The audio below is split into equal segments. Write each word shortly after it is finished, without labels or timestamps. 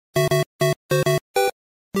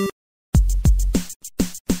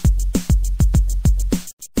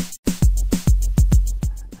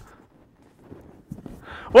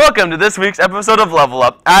Welcome to this week's episode of Level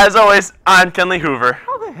Up. As always, I'm Kenley Hoover.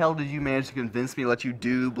 How the hell did you manage to convince me to let you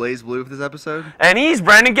do BlazBlue for this episode? And he's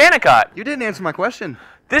Brandon Gannicott. You didn't answer my question.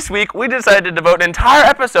 This week, we decided to devote an entire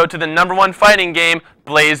episode to the #1 fighting game,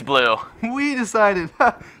 BlazBlue. We decided.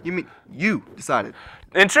 You mean you decided.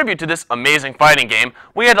 In tribute to this amazing fighting game,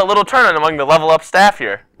 we had a little tournament among the Level Up staff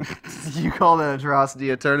here. You call that atrocity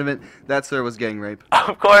a tournament? That, sir, was gang rape.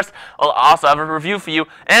 Of course, we'll also have a review for you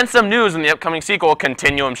and some news on the upcoming sequel,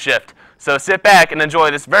 Continuum Shift. So sit back and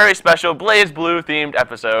enjoy this very special BlazBlue themed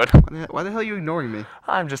episode. Why the hell are you ignoring me?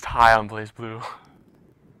 I'm just high on BlazBlue.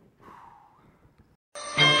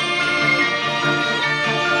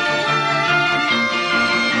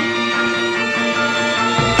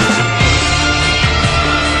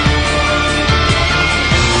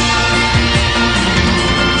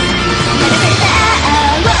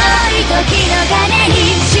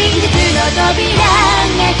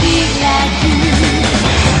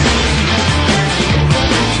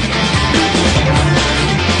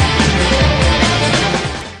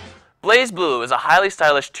 BlazBlue is a highly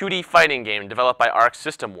stylish 2D fighting game developed by Arc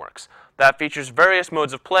System Works that features various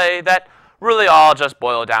modes of play that really all just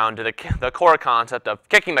boil down to the core concept of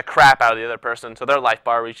kicking the crap out of the other person so their life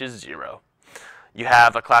bar reaches 0. You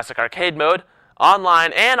have a classic arcade mode,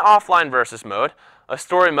 online and offline versus mode, a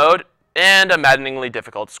story mode, and a maddeningly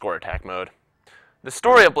difficult score attack mode. The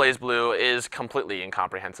story of BlazBlue is completely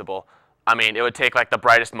incomprehensible. I mean, it would take like the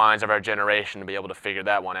brightest minds of our generation to be able to figure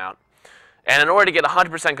that one out. And in order to get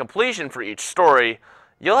 100% completion for each story,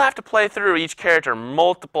 you'll have to play through each character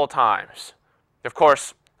multiple times. Of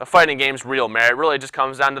course, a fighting game's real merit really just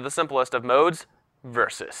comes down to the simplest of modes,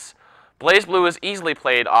 versus. BlazBlue is easily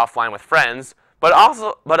played offline with friends, but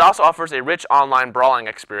also offers a rich online brawling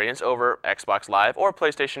experience over Xbox Live or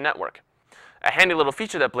PlayStation Network. A handy little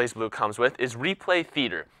feature that BlazBlue comes with is Replay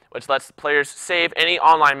Theater, which lets players save any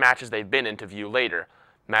online matches they've been in to view later.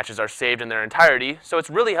 Matches are saved in their entirety, so it's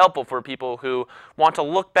really helpful for people who want to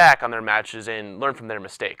look back on their matches and learn from their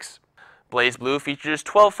mistakes. BlazBlue features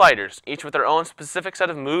 12 fighters, each with their own specific set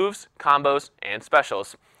of moves, combos, and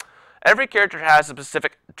specials. Every character has a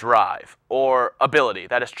specific drive, or ability,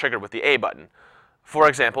 that is triggered with the A button. For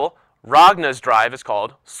example, Ragna's drive is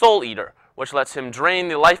called Soul Eater, which lets him drain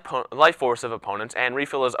the life force of opponents and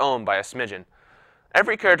refill his own by a smidgen.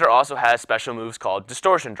 Every character also has special moves called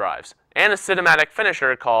Distortion Drives, and a cinematic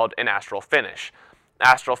finisher called an Astral Finish.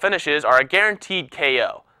 Astral Finishes are a guaranteed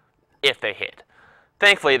KO, if they hit.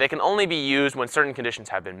 Thankfully, they can only be used when certain conditions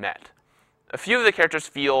have been met. A few of the characters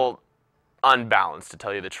feel unbalanced, to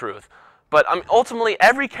tell you the truth, but ultimately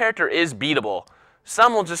every character is beatable.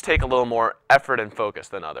 Some will just take a little more effort and focus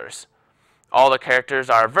than others. All the characters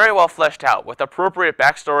are very well fleshed out with appropriate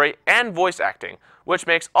backstory and voice acting, which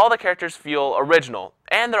makes all the characters feel original,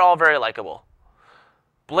 and they're all very likable.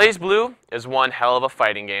 BlazBlue is one hell of a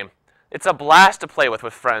fighting game. It's a blast to play with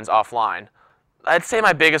friends offline. I'd say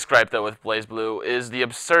my biggest gripe though with BlazBlue is the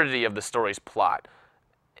absurdity of the story's plot,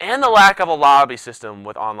 and the lack of a lobby system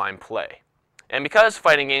with online play. And because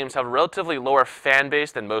fighting games have a relatively lower fan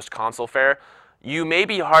base than most console fare, you may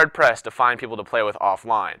be hard-pressed to find people to play with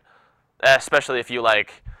offline, especially if you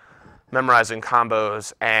like memorizing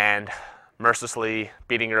combos and mercilessly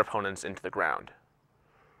beating your opponents into the ground.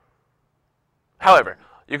 However,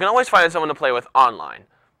 you can always find someone to play with online.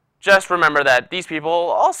 Just remember that these people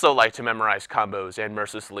also like to memorize combos and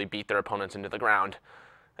mercilessly beat their opponents into the ground,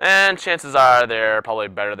 and chances are they're probably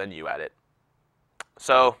better than you at it.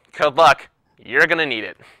 So, good luck. You're gonna need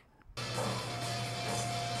it.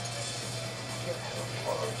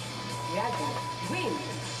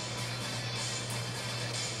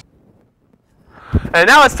 And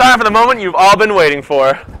now it's time for the moment you've all been waiting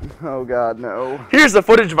for. Oh God, no. Here's the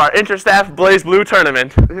footage of our interstaff BlazBlue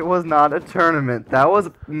tournament. It was not a tournament. That was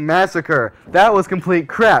massacre. That was complete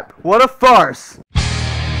crap. What a farce.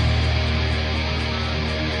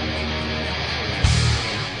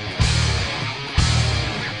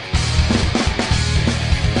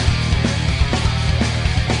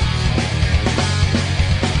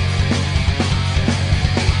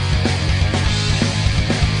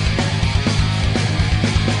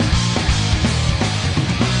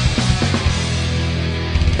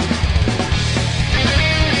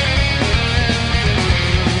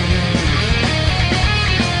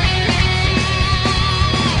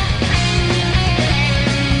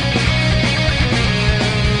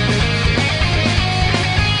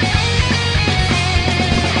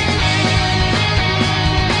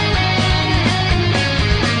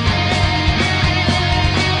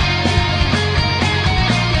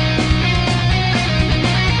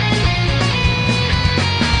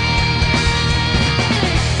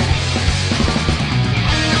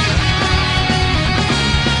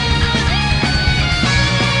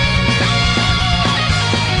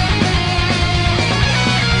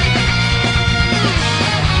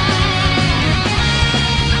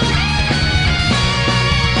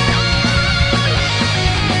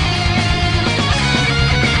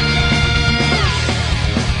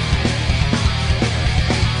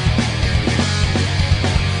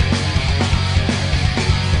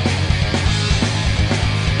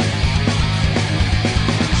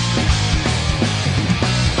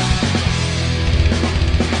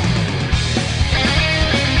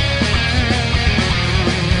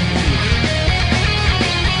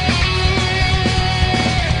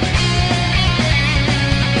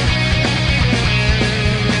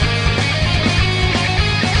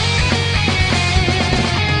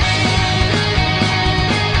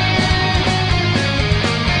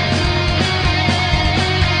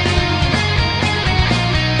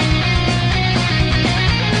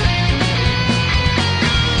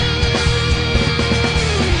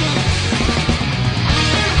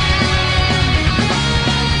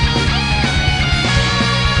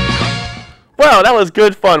 know. That was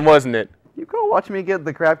good fun, wasn't it? You go watch me get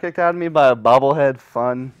the crap kicked out of me by a bobblehead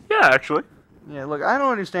fun. Yeah, actually. Yeah, look, I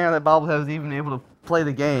don't understand how that bobblehead was even able to play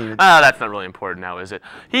the game. That's not really important now, is it?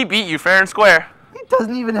 He beat you fair and square. He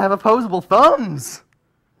doesn't even have opposable thumbs.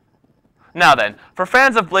 Now then, for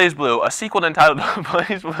fans of BlazBlue, a sequel entitled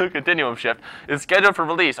BlazBlue Continuum Shift is scheduled for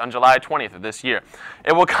release on July 20th of this year.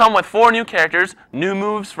 It will come with 4 new characters, new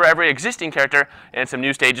moves for every existing character, and some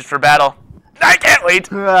new stages for battle. I can't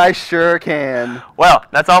wait! I sure can. Well,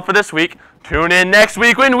 that's all for this week. Tune in next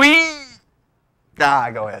week when we...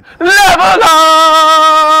 Go ahead. Level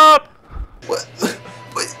up! What?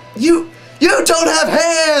 You don't have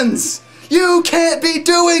hands! You can't be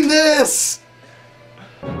doing this!